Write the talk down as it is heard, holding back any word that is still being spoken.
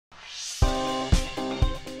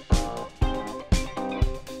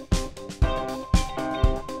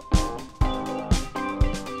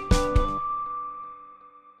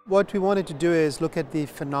What we wanted to do is look at the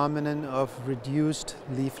phenomenon of reduced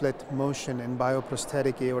leaflet motion in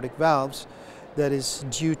bioprosthetic aortic valves that is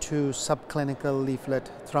due to subclinical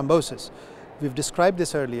leaflet thrombosis. We've described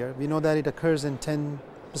this earlier. We know that it occurs in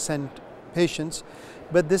 10% patients,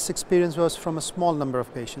 but this experience was from a small number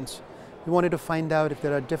of patients. We wanted to find out if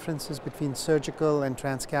there are differences between surgical and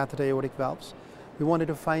transcatheter aortic valves. We wanted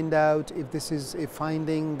to find out if this is a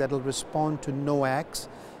finding that will respond to NOACs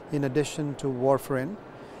in addition to warfarin.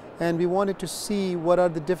 And we wanted to see what are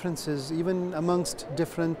the differences even amongst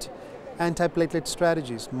different antiplatelet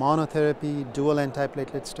strategies, monotherapy, dual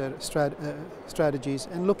antiplatelet strategies,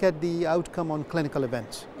 and look at the outcome on clinical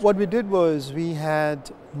events. What we did was we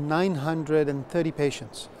had 930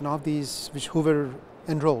 patients, and of these who were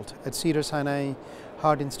enrolled at Cedars-Sinai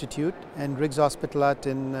Heart Institute and Rigshospitalet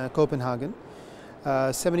in Copenhagen.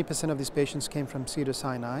 70% of these patients came from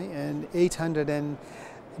Cedars-Sinai, and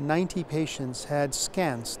 890 patients had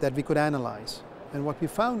scans that we could analyze. And what we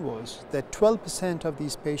found was that 12% of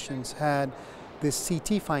these patients had this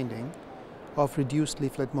CT finding of reduced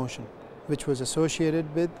leaflet motion, which was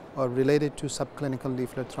associated with or related to subclinical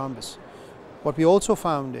leaflet thrombus. What we also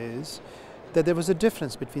found is that there was a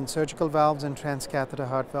difference between surgical valves and transcatheter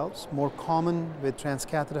heart valves, more common with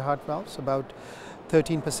transcatheter heart valves, about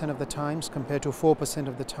 13% of the times compared to 4%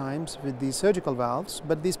 of the times with the surgical valves,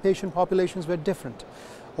 but these patient populations were different.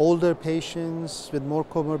 Older patients with more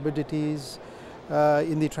comorbidities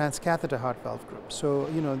in the transcatheter heart valve group. So,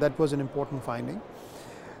 that was an important finding.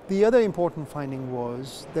 The other important finding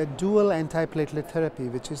was that dual antiplatelet therapy,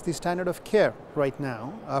 which is the standard of care right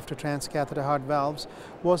now after transcatheter heart valves,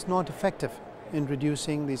 was not effective in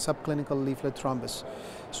reducing the subclinical leaflet thrombus.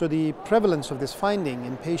 So the prevalence of this finding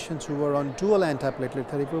in patients who were on dual antiplatelet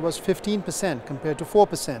therapy was 15% compared to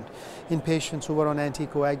 4% in patients who were on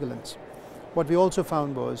anticoagulants. What we also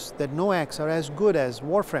found was that NOACs are as good as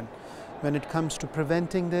warfarin when it comes to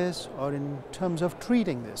preventing this or in terms of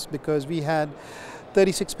treating this, because we had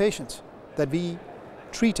 36 patients that we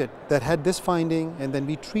treated that had this finding, and then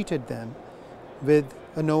we treated them with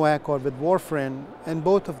a NOAC or with warfarin, and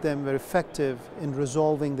both of them were effective in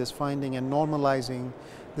resolving this finding and normalizing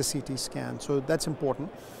the CT scan. So that's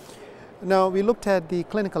important. Now we looked at the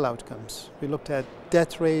clinical outcomes. We looked at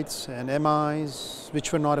death rates and MIs,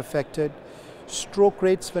 which were not affected. Stroke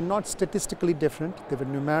rates were not statistically different. They were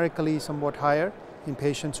numerically somewhat higher in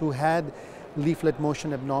patients who had leaflet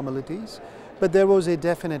motion abnormalities, but there was a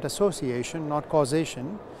definite association, not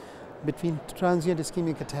causation, between transient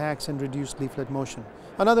ischemic attacks and reduced leaflet motion.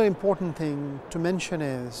 Another important thing to mention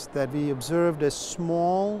is that we observed a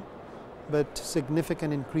small but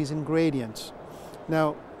significant increase in gradients.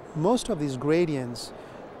 Now, most of these gradients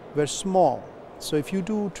were small, so if you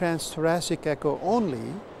do transthoracic echo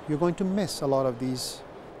only, you're going to miss a lot of these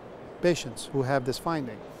patients who have this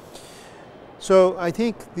finding. So I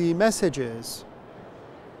think the message is,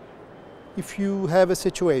 if you have a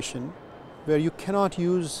situation where you cannot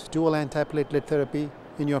use dual antiplatelet therapy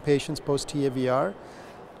in your patients post-TAVR,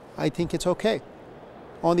 I think it's okay.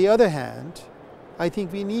 On the other hand, I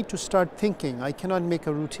think we need to start thinking, I cannot make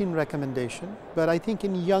a routine recommendation, but I think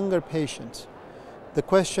in younger patients, the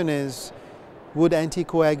question is, would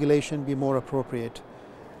anticoagulation be more appropriate?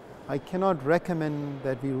 I cannot recommend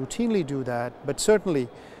that we routinely do that, but certainly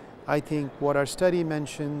I think what our study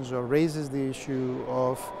mentions or raises the issue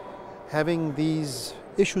of having these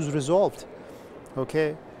issues resolved,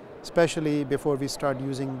 okay, especially before we start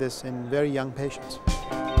using this in very young patients.